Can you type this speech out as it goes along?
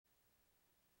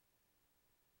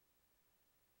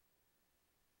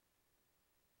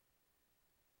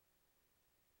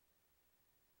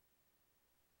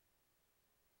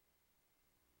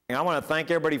I want to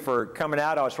thank everybody for coming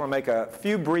out. I just want to make a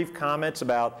few brief comments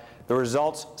about the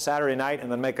results Saturday night and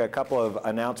then make a couple of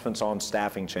announcements on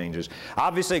staffing changes.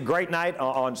 Obviously, a great night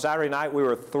on Saturday night. We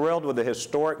were thrilled with the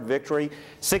historic victory.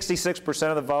 66%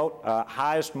 of the vote,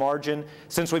 highest margin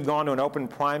since we've gone to an open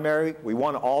primary. We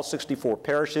won all 64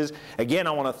 parishes. Again,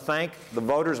 I want to thank the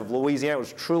voters of Louisiana. It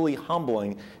was truly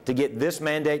humbling to get this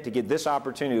mandate, to get this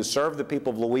opportunity to serve the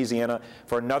people of Louisiana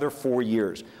for another 4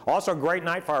 years. Also a great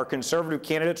night for our conservative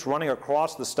candidates running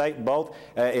across the state, both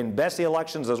in Bessie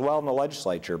elections as well in the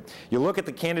legislature. You look at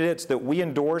the candidates that we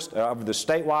endorsed of the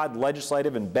statewide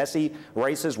legislative and Bessie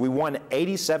races. We won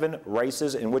 87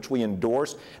 races in which we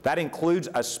endorsed. That includes,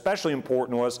 especially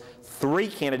important was, 3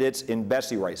 candidates in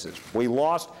Bessie races. We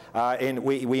lost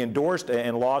we endorsed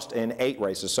and lost in 8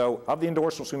 races. So of the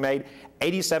endorsements we made,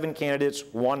 87 candidates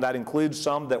won. That includes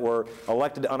some that were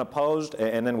elected unopposed,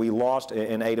 and then we lost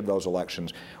in 8 of those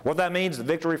elections. What that means, the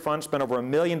Victory Fund spent over $1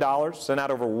 million, sent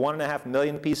out over 1.5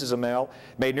 million pieces of mail,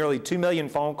 made nearly 2 million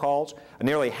phone calls.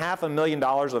 Nearly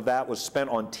 $500,000 of that was spent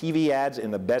on TV ads in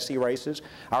the Bessie races.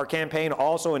 Our campaign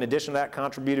also, in addition to that,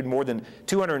 contributed more than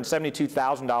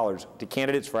 $272,000 to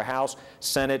candidates for House,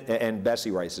 Senate, and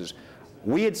Bessie races.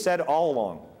 We had said all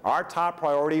along, our top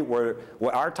priority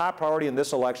in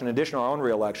this election, in addition to our own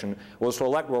re-election, was to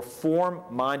elect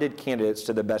reform-minded candidates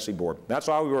to the Bessie board. That's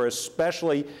why we were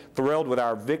especially thrilled with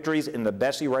our victories in the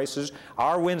Bessie races.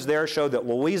 Our wins there showed that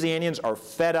Louisianians are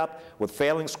fed up with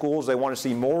failing schools. They want to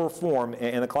see more reform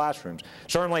in the classrooms.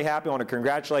 Certainly happy. I want to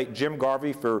congratulate Jim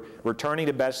Garvey for returning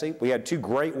to Bessie. We had 2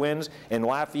 great wins in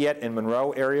Lafayette and Monroe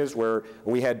areas where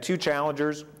we had 2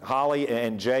 challengers, Holly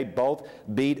and Jay, both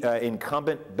beat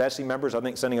incumbent Bessie members. I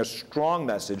think sending a strong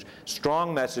message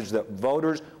that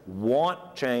voters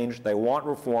want change, they want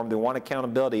reform, they want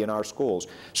accountability in our schools.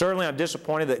 Certainly I'm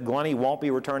disappointed that Glennie won't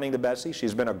be returning to Bessie.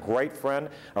 She's been a great friend,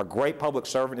 a great public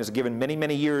servant, has given many,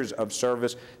 many years of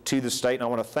service to the state, and I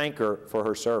want to thank her for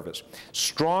her service.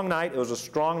 Strong night. It was a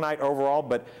strong night overall,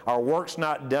 but our work's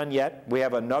not done yet. We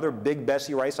have another big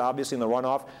Bessie race, obviously in the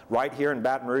runoff, right here in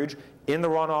Baton Rouge. In the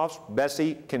runoffs,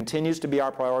 Bessie continues to be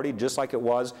our priority, just like it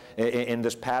was in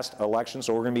this past election.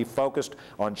 So we're going to be focused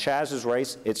on Chaz's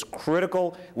race. It's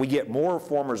critical we get more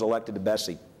reformers elected to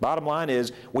Bessie. Bottom line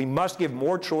is we must give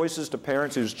more choices to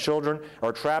parents whose children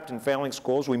are trapped in failing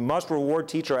schools. We must reward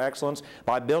teacher excellence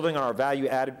by building on our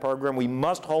value-added program. We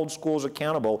must hold schools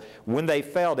accountable when they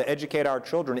fail to educate our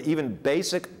children to even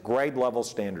basic grade-level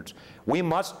standards. We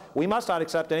must not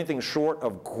accept anything short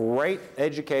of great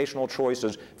educational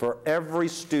choices for every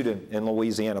student in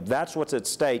Louisiana. That's what's at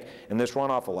stake in this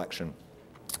runoff election.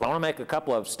 I want to make a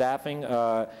couple of staffing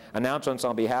announcements.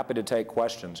 I'll be happy to take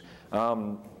questions.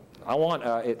 I want,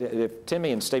 if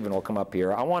Timmy and Stephen will come up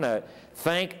here, I want to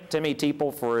thank Timmy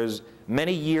Teeple for his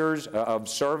many years of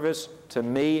service to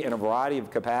me in a variety of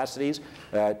capacities.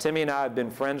 Timmy and I have been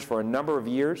friends for a number of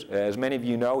years. As many of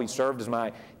you know, he served as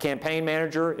my campaign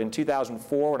manager in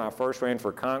 2004 when I first ran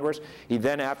for Congress. He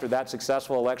then, after that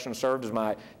successful election, served as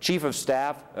my chief of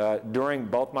staff during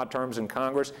both my terms in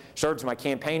Congress, served as my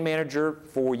campaign manager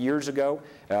 4 years ago,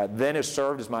 then has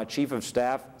served as my chief of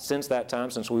staff since that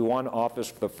time, since we won office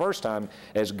for the first time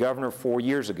as governor 4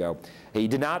 years ago. He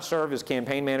did not serve as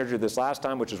campaign manager this last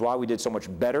time, which is why we did so much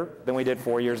better than we did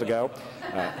 4 years ago.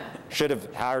 Should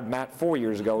have hired Matt 4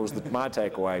 years ago was my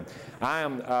takeaway. I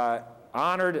am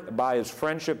honored by his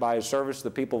friendship, by his service to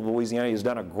the people of Louisiana. He's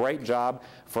done a great job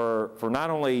for not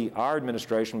only our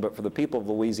administration, but for the people of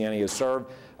Louisiana. He has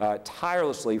served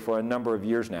tirelessly for a number of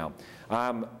years now.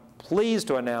 I'm pleased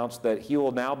to announce that he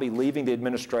will now be leaving the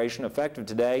administration effective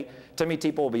today. Timmy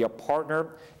Teeple will be a partner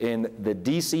in the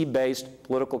DC-based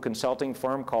political consulting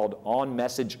firm called On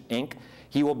Message, Inc.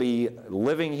 He will be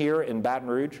living here in Baton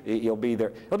Rouge. He'll be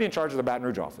there. He'll be in charge of the Baton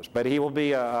Rouge office, but he will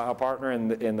be a partner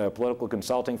in the political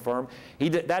consulting firm.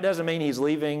 That doesn't mean he's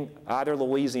leaving either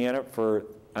Louisiana for,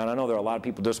 and I know there are a lot of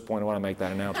people disappointed when I make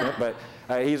that announcement, but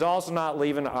he's also not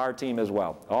leaving our team as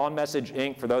well. On Message,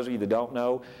 Inc., for those of you that don't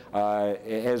know,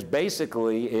 has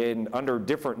basically, under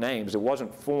different names, it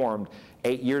wasn't formed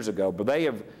 8 years ago, but they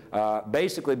have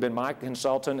basically been my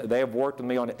consultant. They have worked with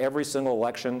me on every single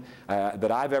election that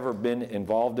I've ever been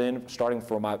involved in, starting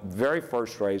from my very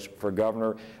first race for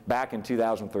governor back in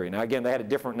 2003. Now again, they had a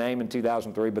different name in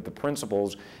 2003, but the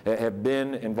principals have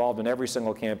been involved in every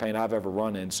single campaign I've ever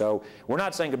run in. So we're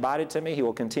not saying goodbye to Timmy. He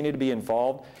will continue to be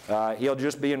involved. He'll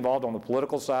just be involved on the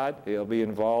political side. He'll be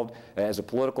involved as a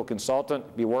political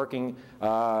consultant, be working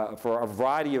for a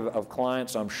variety of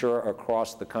clients, I'm sure,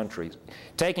 across the country.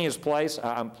 Taking his place,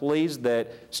 I'm pleased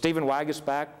that Stephen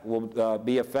Wagesback will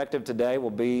be effective today, will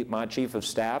be my chief of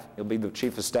staff. He'll be the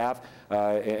chief of staff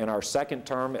in our second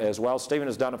term as well. Stephen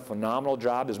has done a phenomenal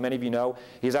job. As many of you know,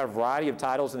 he's had a variety of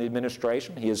titles in the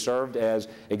administration. He has served as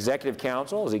executive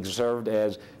counsel, he served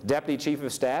as deputy chief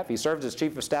of staff. He served as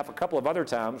chief of staff a couple of other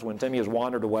times when Timmy has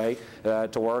wandered away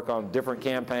to work on different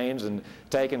campaigns and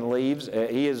taken leaves.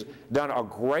 He has done a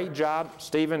great job.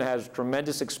 Stephen has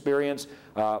tremendous experience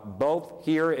both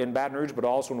here in Baton Rouge but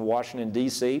also in Washington,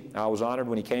 D.C. I was honored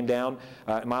when he came down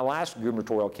in my last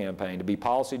gubernatorial campaign to be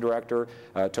policy director,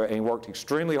 and he worked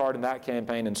extremely hard in that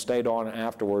campaign and stayed on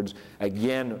afterwards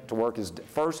again to work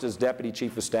first as deputy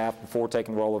chief of staff before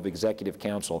taking the role of executive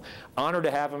counsel. Honored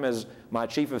to have him as my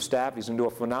chief of staff. He's going to do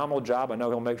a phenomenal job. I know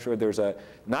he'll make sure there's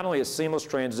not only a seamless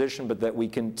transition, but that we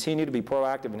continue to be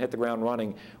proactive and hit the ground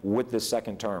running with this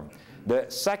second term. The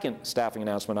second staffing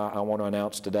announcement I want to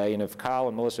announce today, and if Kyle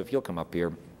and Melissa, if you'll come up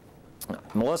here.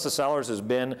 Melissa Sellers has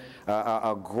been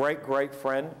a great, great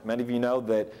friend. Many of you know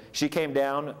that she came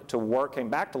down to work, came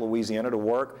back to Louisiana to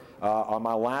work on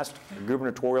my last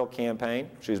gubernatorial campaign.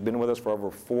 She's been with us for over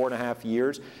 4.5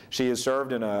 years. She has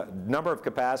served in a number of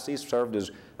capacities, served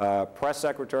as press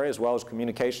secretary as well as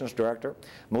communications director.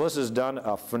 Melissa has done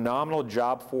a phenomenal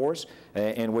job for us,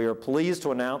 and we are pleased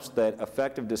to announce that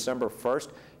effective December 1st,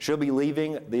 she'll be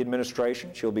leaving the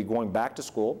administration. She'll be going back to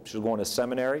school. She's going to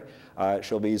seminary.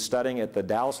 She'll be studying at the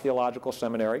Dallas Theological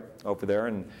Seminary over there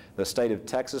in the state of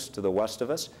Texas to the west of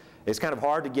us. It's kind of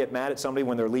hard to get mad at somebody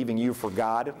when they're leaving you for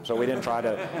God, so we didn't try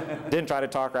to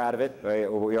talk her out of it.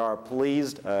 We are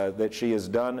pleased that she has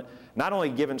done, not only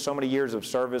given so many years of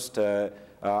service to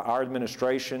our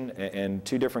administration and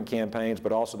 2 different campaigns,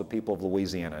 but also the people of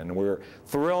Louisiana. And we're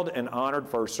thrilled and honored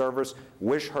for her service.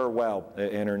 Wish her well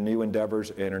in her new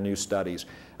endeavors and her new studies.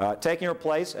 Taking her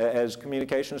place as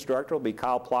communications director will be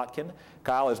Kyle Plotkin.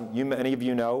 Kyle, as many of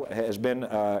you know, has been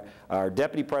our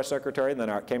deputy press secretary, and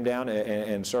then came down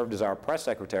and served as our press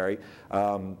secretary.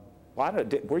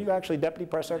 Were you actually deputy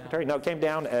press secretary? No, came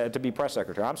down to be press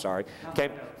secretary. I'm sorry.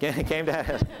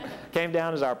 Came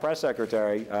down as our press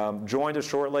secretary. Joined us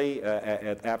shortly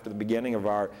after the beginning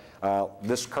of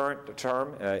this current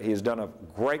term. He has done a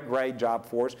great, great job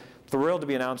for us. Thrilled to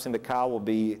be announcing that Kyle will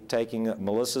be taking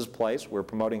Melissa's place. We're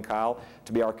promoting Kyle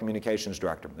to be our communications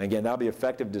director. Again, that'll be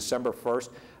effective December 1st.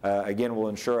 Again, we'll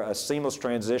ensure a seamless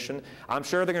transition. I'm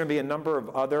sure there are going to be a number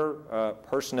of other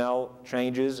personnel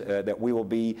changes that we will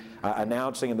be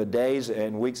announcing in the days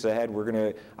and weeks ahead. We're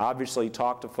going to obviously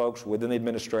talk to folks within the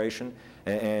administration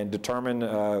and determine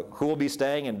who will be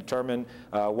staying and determine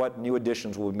what new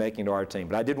additions we'll be making to our team.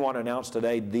 But I did want to announce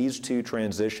today these 2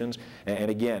 transitions.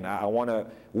 And again, I want to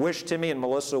wish Timmy and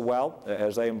Melissa well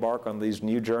as they embark on these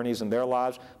new journeys in their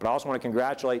lives. But I also want to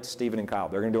congratulate Stephen and Kyle.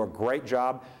 They're going to do a great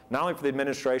job, not only for the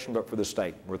administration, but for the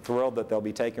state. We're thrilled that they'll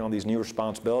be taking on these new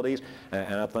responsibilities.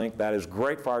 And I think that is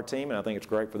great for our team, and I think it's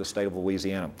great for the state of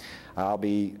Louisiana. Now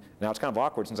it's kind of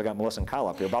awkward since I got Melissa and Kyle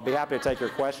up here, but I'll be happy to take your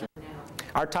questions.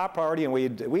 Our top priority, and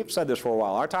we've said this for a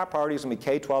while, our top priority is going to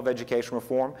be K-12 education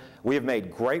reform. We have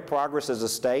made great progress as a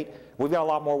state. We've got a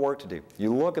lot more work to do.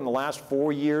 You look in the last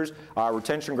 4 years, our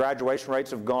retention graduation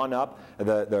rates have gone up.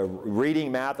 The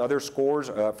reading, math, other scores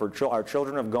for our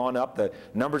children have gone up. The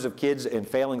numbers of kids in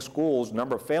failing schools,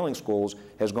 number of failing schools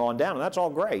has gone down, and that's all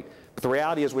great. But the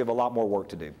reality is we have a lot more work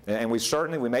to do. And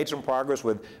we made some progress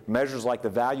with measures like the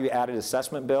value-added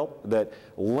assessment bill that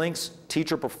links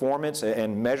teacher performance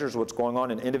and measures what's going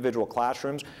on in individual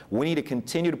classrooms. We need to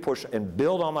continue to push and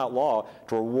build on that law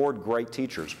to reward great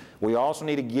teachers. We also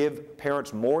need to give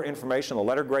parents more information. The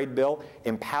letter grade bill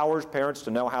empowers parents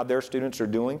to know how their students are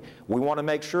doing. We want to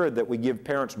make sure that we give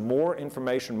parents more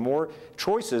information, more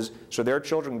choices, so their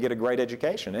children can get a great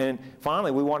education. And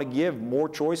finally, we want to give more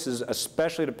choices,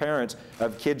 especially to parents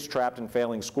of kids trapped in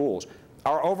failing schools.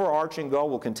 Our overarching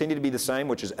goal will continue to be the same,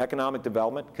 which is economic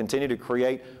development, continue to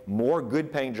create more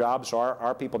good-paying jobs so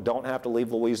our people don't have to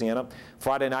leave Louisiana.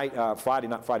 Friday,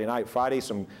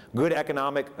 some good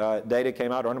economic data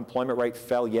came out. Our unemployment rate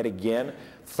fell yet again.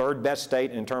 3rd best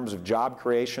state in terms of job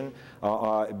creation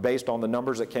based on the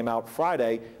numbers that came out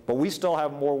Friday, but we still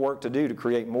have more work to do to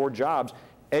create more jobs.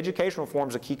 Education reform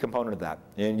is a key component of that.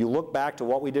 And you look back to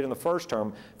what we did in the first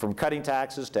term, from cutting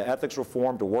taxes to ethics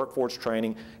reform to workforce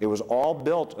training, it was all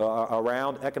built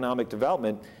around economic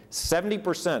development.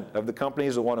 70% of the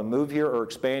companies that want to move here or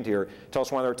expand here tell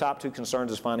us one of their top 2 concerns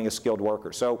is finding a skilled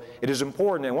worker. So it is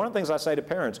important, and one of the things I say to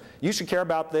parents, you should care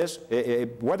about this,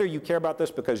 whether you care about this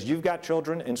because you've got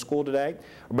children in school today,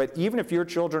 but even if your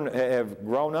children have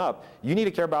grown up, you need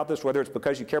to care about this whether it's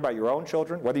because you care about your own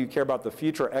children, whether you care about the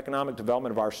future economic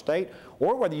development of our state,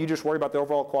 or whether you just worry about the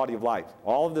overall quality of life.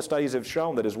 All of the studies have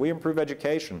shown that as we improve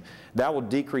education, that will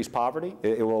decrease poverty,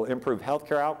 it will improve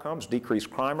healthcare outcomes, decrease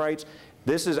crime rates,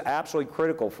 This is absolutely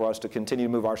critical for us to continue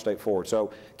to move our state forward.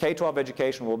 So K-12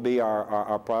 education will be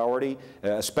our priority,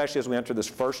 especially as we enter this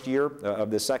first year of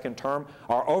the second term.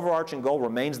 Our overarching goal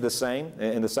remains the same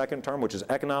in the second term, which is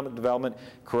economic development,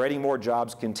 creating more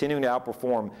jobs, continuing to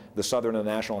outperform the southern and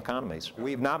national economies.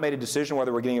 We've not made a decision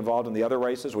whether we're getting involved in the other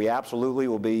races. We absolutely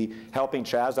will be helping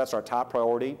Chaz. That's our top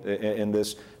priority in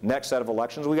this next set of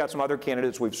elections. We got some other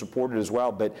candidates we've supported as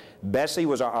well, but Bessie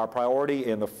was our priority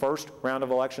in the first round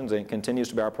of elections and continues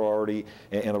to be our priority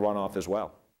in the runoff as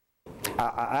well.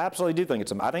 I absolutely do think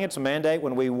I think it's a mandate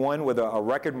when we won with a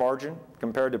record margin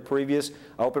compared to previous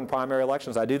open primary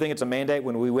elections. I do think it's a mandate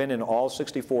when we win in all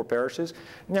 64 parishes.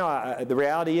 You know, the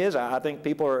reality is I think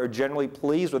people are generally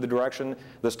pleased with the direction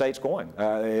the state's going,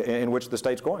 in which the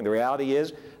state's going. The reality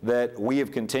is that we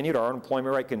have continued, our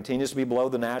unemployment rate continues to be below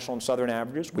the national and southern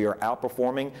averages. We are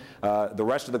outperforming the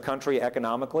rest of the country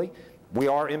economically. We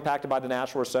are impacted by the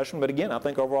national recession, but again, I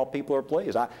think overall people are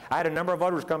pleased. I had a number of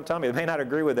voters come tell me they may not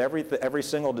agree with every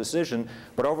single decision,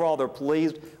 but overall they're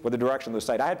pleased with the direction of the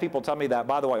state. I had people tell me that,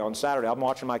 by the way, on Saturday. I'm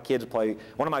watching one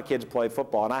of my kids play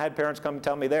football, and I had parents come and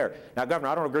tell me there, now, Governor,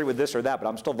 I don't agree with this or that, but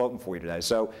I'm still voting for you today.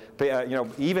 So, you know,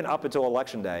 even up until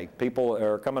Election Day, people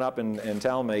are coming up and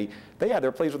telling me that, yeah,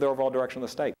 they're pleased with the overall direction of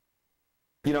the state.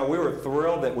 You know, we were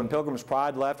thrilled that when Pilgrim's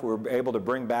Pride left, we were able to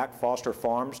bring back Foster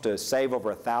Farms to save over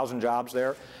 1,000 jobs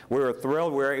there. We were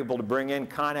thrilled we were able to bring in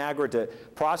ConAgra to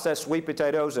process sweet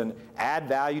potatoes and add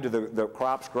value to the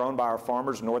crops grown by our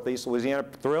farmers in Northeast Louisiana.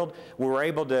 Thrilled we were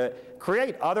able to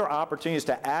create other opportunities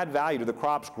to add value to the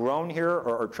crops grown here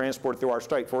or transported through our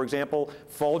state. For example,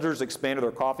 Folgers expanded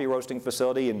their coffee roasting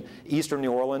facility in eastern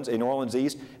New Orleans, in New Orleans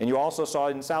East, and you also saw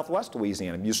it in southwest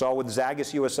Louisiana. You saw with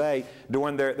Zagus USA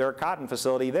doing their cotton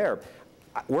facility there.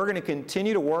 We're going to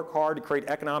continue to work hard to create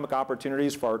economic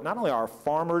opportunities for not only our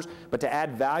farmers, but to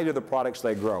add value to the products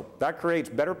they grow. That creates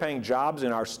better paying jobs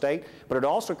in our state, but it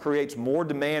also creates more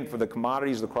demand for the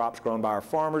commodities, the crops grown by our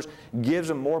farmers, gives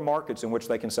them more markets in which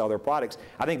they can sell their products.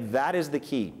 I think that is the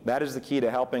key. That is the key to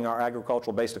helping our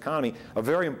agricultural-based economy, a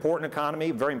very important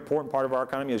economy, very important part of our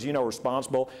economy, as you know,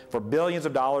 responsible for billions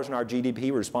of dollars in our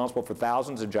GDP, responsible for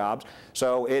thousands of jobs.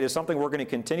 So it is something we're going to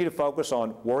continue to focus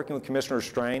on, working with Commissioner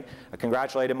Strain. Congratulate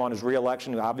him on his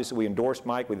re-election. Obviously, we endorsed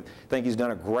Mike. We think he's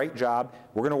done a great job.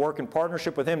 We're going to work in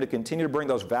partnership with him to continue to bring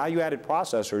those value-added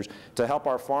processors to help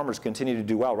our farmers continue to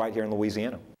do well right here in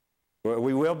Louisiana.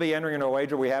 We will be entering into a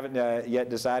wager. We haven't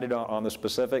yet decided on the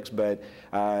specifics, but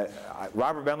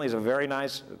Robert Bentley is a very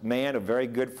nice man, a very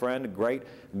good friend, a great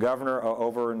governor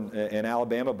over in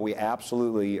Alabama, but we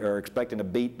absolutely are expecting to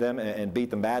beat them and beat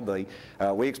them badly.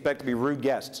 We expect to be rude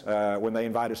guests when they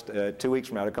invite us 2 weeks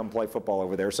from now to come play football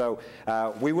over there. So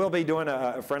we will be doing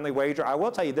a friendly wager. I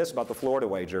will tell you this about the Florida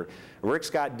wager. Rick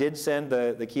Scott did send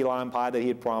the key lime pie that he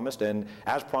had promised, and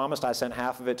as promised, I sent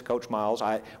half of it to Coach Miles.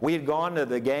 We had gone to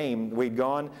the game. We'd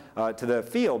gone to the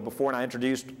field before, and I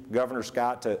introduced Governor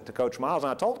Scott to Coach Miles,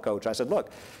 and I told Coach, I said,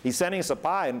 look, he's sending us a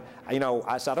pie, and you know,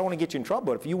 I said, I don't want to get you in trouble,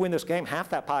 but if you win this game, half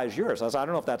that pie is yours. I said, I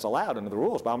don't know if that's allowed under the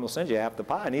rules, but I'm going to send you half the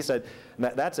pie. And he said,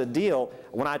 that's a deal.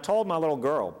 When I told my little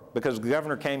girl, because the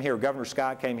governor came here, Governor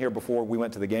Scott came here before we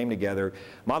went to the game together,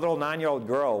 my little 9-year-old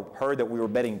girl heard that we were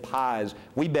betting pies.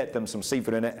 We bet them some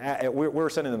seafood, and we're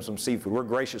sending them some seafood. We're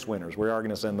gracious winners. We are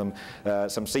going to send them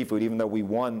some seafood, even though we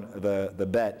won the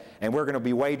bet. And we're going to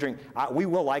be wagering. We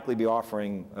will likely be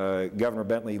offering Governor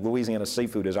Bentley Louisiana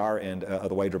seafood as our end of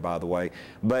the wager, by the way.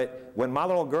 But when my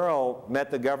little girl met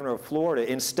the governor of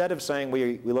Florida, instead of saying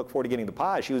we look forward to getting the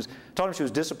pie, told him she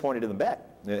was disappointed in the bet.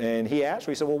 And he asked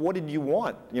her, he said, well, what did you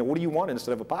want? You know, what do you want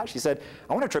instead of a pie? She said,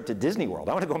 I want a trip to Disney World.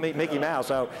 I want to go meet Mickey Mouse.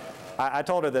 So I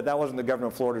told her that wasn't the governor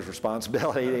of Florida's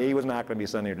responsibility. He was not going to be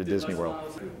sending her to Disney World.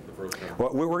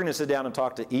 Well, we're going to sit down and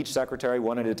talk to each secretary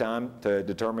one at a time to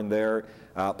determine their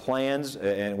plans,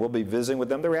 and we'll be visiting with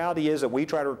them. The reality is that we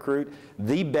try to recruit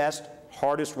the best,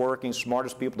 hardest working,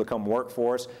 smartest people to come work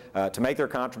for us, to make their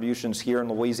contributions here in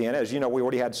Louisiana. As you know, we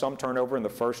already had some turnover in the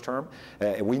first term.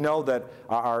 We know that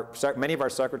many of our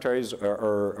secretaries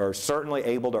are certainly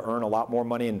able to earn a lot more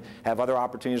money and have other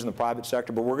opportunities in the private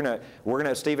sector, but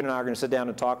Stephen and I are going to sit down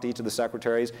and talk to each of the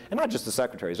secretaries, and not just the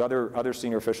secretaries, other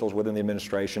senior officials within the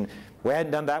administration. We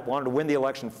hadn't done that. We wanted to win the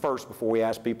election first before we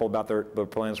asked people about their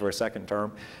plans for a second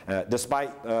term.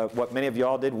 Despite what many of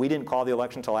y'all did, we didn't call the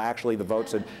election until actually the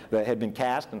votes had been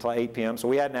cast until 8 p.m. So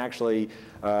we hadn't actually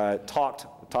talked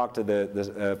to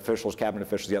the officials, cabinet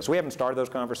officials yet. So we haven't started those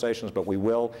conversations, but we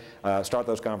will start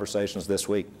those conversations this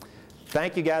week.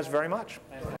 Thank you guys very much.